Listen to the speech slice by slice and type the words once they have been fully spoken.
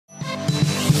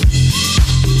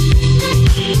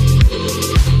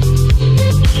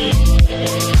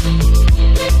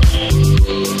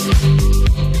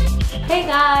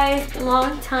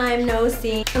long time no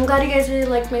see. I'm glad you guys really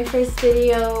liked my first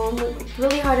video. Worked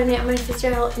really hard on it. My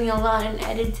sister helped me a lot in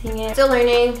editing it. Still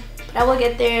learning, but I will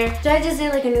get there. So I just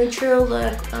did like a neutral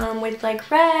look with like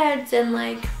reds and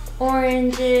like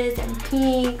oranges and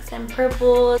pinks and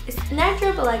purples. It's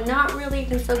natural, but like not really. You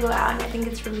can still go out, and I think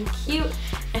it's really cute.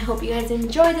 I hope you guys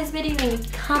enjoyed this video and you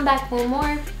come back for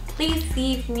more. Please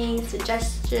leave me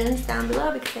suggestions down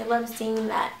below because I love seeing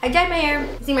that. I dyed my hair.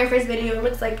 See my first video, it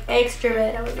looks like extra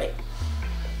red. I was like,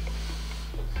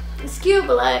 it's cute,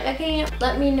 but like I can't.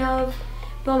 Let me know if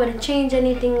you want me to change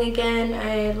anything again.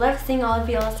 I love seeing all of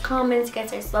y'all's comments. You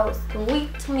guys are so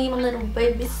sweet to me, my little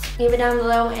babies. Leave it down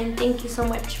below, and thank you so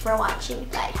much for watching.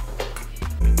 Bye.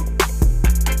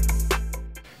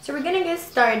 So we're gonna get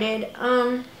started.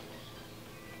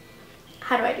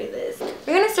 How do I do this?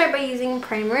 We're gonna start by using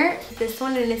primer. This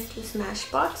one, and it's the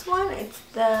Smashbox one. It's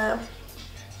the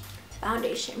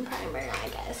foundation primer, I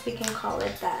guess we can call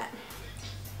it that.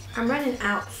 I'm running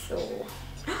out, so.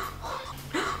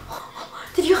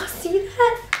 Did y'all see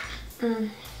that?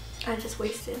 I just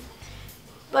wasted.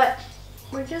 But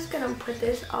we're just gonna put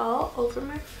this all over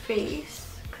my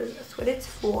face because that's what it's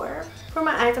for. For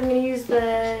my eyes, I'm gonna use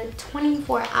the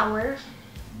 24 Hour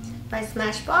by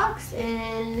Smashbox,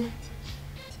 and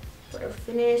photo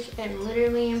finish, and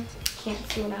literally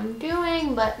can't see what I'm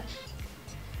doing, but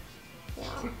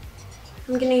yeah.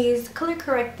 I'm gonna use the color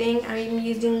correcting. I'm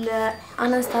using the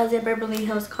Anastasia Beverly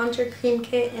Hills Contour Cream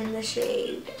Kit in the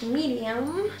shade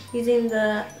medium, using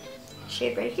the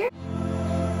shade right here.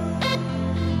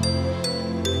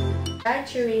 I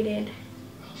graduated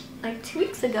like 2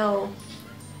 weeks ago.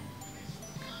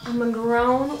 I'm a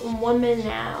grown woman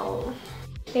now.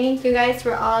 Thank you guys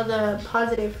for all the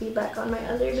positive feedback on my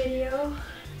other video.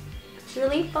 It's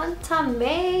really fun to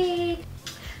make.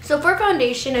 So for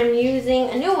foundation, I'm using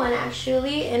a new one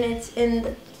actually, and it's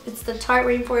the Tarte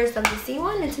Rainforest of the Sea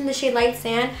one. It's in the shade Light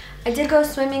Sand. I did go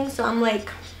swimming, so I'm like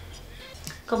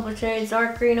a couple shades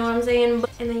darker, you know what I'm saying?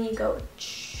 And then you go,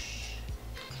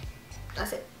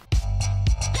 that's it.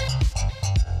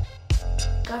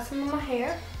 Got some on my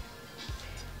hair.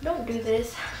 Don't do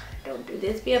this. Don't do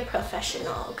this. Be a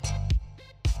professional.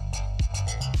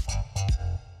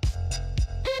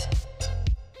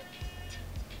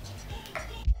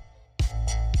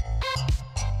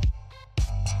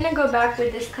 I'm gonna go back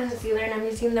with this concealer, and I'm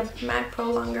using the MAC Pro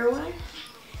Longer one.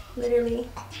 Literally.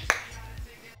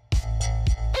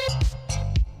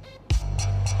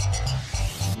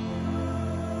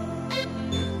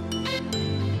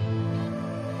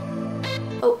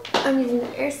 Oh, I'm using the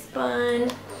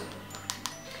Airspun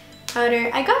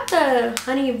powder. I got the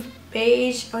honey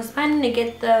beige. I was planning to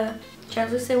get the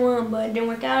translucent one, but it didn't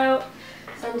work out.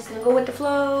 So I'm just gonna go with the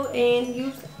flow and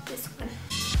use this one.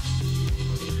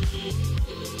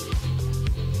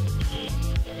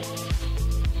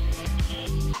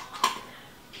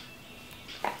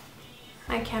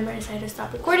 My camera decided to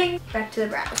stop recording. Back to the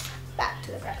brows. Back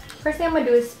to the brows. First thing I'm gonna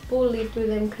do is spoolie through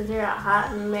them because they're a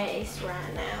hot mess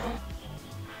right now.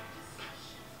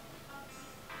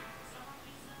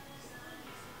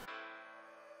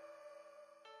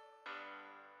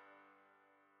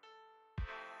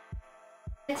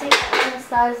 I take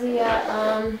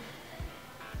Anastasia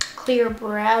clear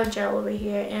brow gel over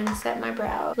here and set my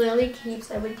brow. Literally keeps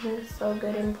everything so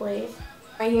good in place.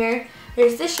 Right here,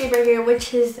 there's this shade right here,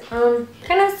 which is kind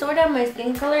of sort of my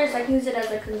skin color, so I can use it as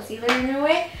a concealer in a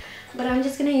way. But I'm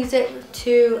just gonna use it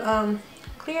to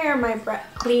clear my brow,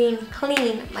 clean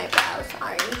my brows.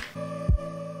 Sorry.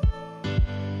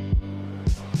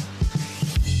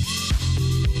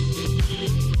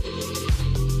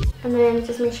 And then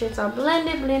just make sure it's all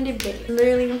blended.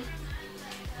 Literally,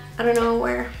 I don't know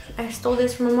where I stole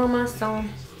this from my mama, so.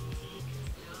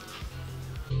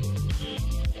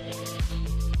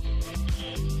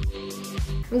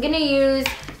 I'm gonna use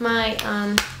my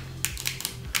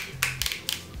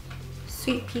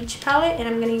Sweet Peach palette, and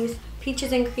I'm gonna use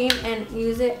Peaches and Cream and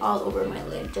use it all over my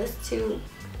lid just to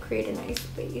create a nice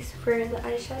base for the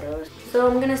eyeshadows. So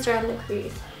I'm gonna start on the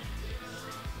crease.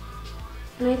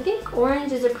 And I think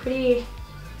orange is a pretty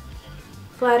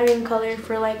flattering color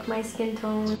for like my skin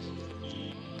tone.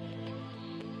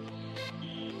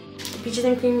 Peaches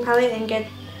and Cream palette and get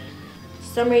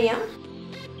Summer Yum.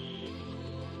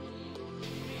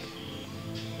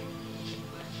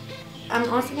 I'm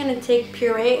also gonna take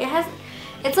Puree.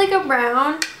 It's like a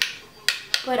brown,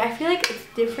 but I feel like it's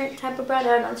different type of brown. I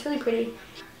don't know, it's really pretty.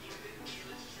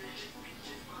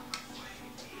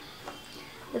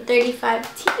 The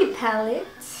 35T palette,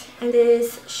 and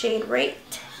this shade right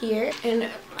here, and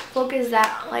focus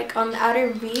that like on the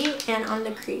outer V and on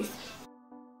the crease.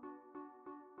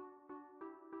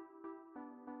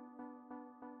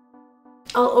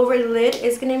 all over the lid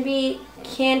is gonna be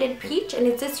Candid Peach, and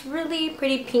it's this really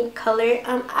pretty pink color.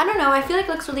 I don't know, I feel like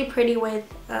it looks really pretty with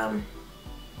that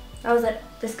was a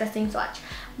disgusting swatch,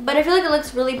 but I feel like it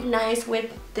looks really nice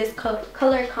with this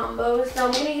color combo. So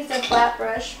I'm gonna use a flat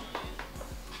brush.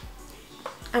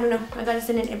 I don't know, I got this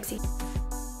in an Ipsy.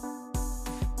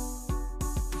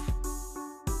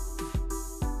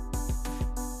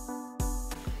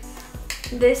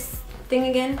 This thing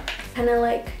again, kind of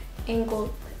like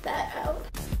angled that out.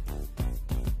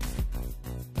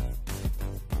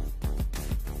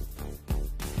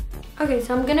 Okay,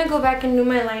 so I'm gonna go back and do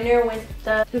my liner with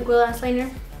the Glass liner.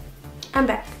 I'm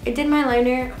back. I did my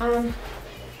liner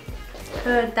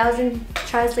 1,000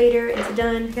 tries later. It's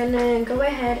done. I'm gonna go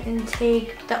ahead and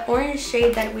take the orange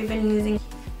shade that we've been using,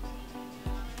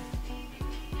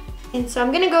 and so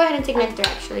I'm gonna go ahead and take Nectar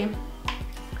actually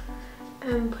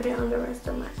and put it on the rest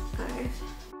of my eyes.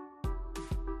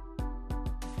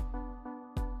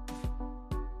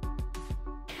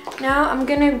 Now I'm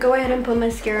gonna go ahead and put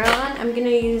mascara on. I'm gonna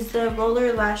use the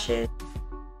Roller Lashes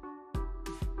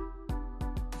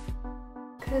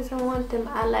because I want them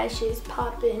eyelashes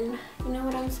popping. You know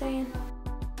what I'm saying?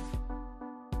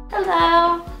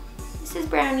 Hello, this is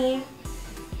Brownie.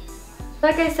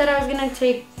 Like I said, I was gonna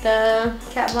take the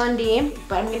Kat Von D,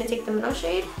 but I'm gonna take the middle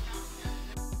shade.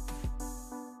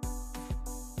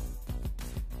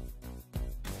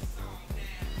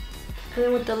 And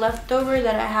then with the leftover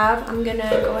that I have, I'm gonna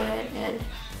go ahead and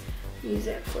use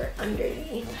it for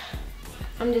underneath.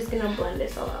 I'm just gonna blend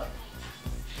this all out.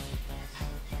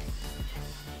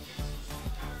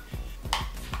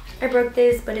 I broke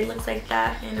this, but it looks like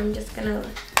that, and I'm just gonna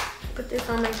put this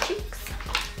on my cheeks.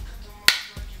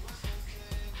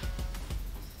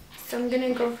 So I'm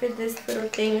gonna go for this little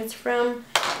thing. It's from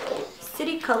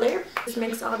City Color. Just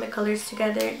mix all the colors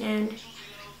together and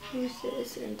use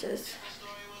this and just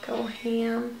go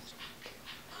ham.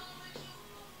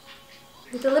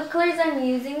 The lip colors I'm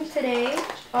using today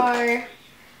are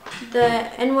the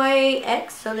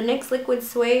NYX, so the NYX Liquid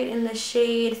Suede in the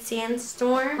shade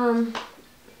Sandstorm.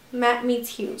 Matte meets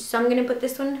Huge. So I'm gonna put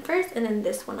this one first and then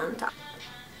this one on top.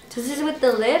 So this is with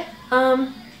the lip.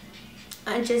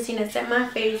 I just set my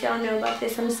face. Y'all know about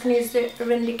this. I'm just gonna use the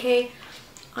Urban Decay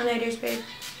on Nighter Spray.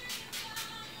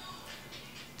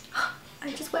 I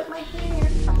just wet my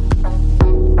hair.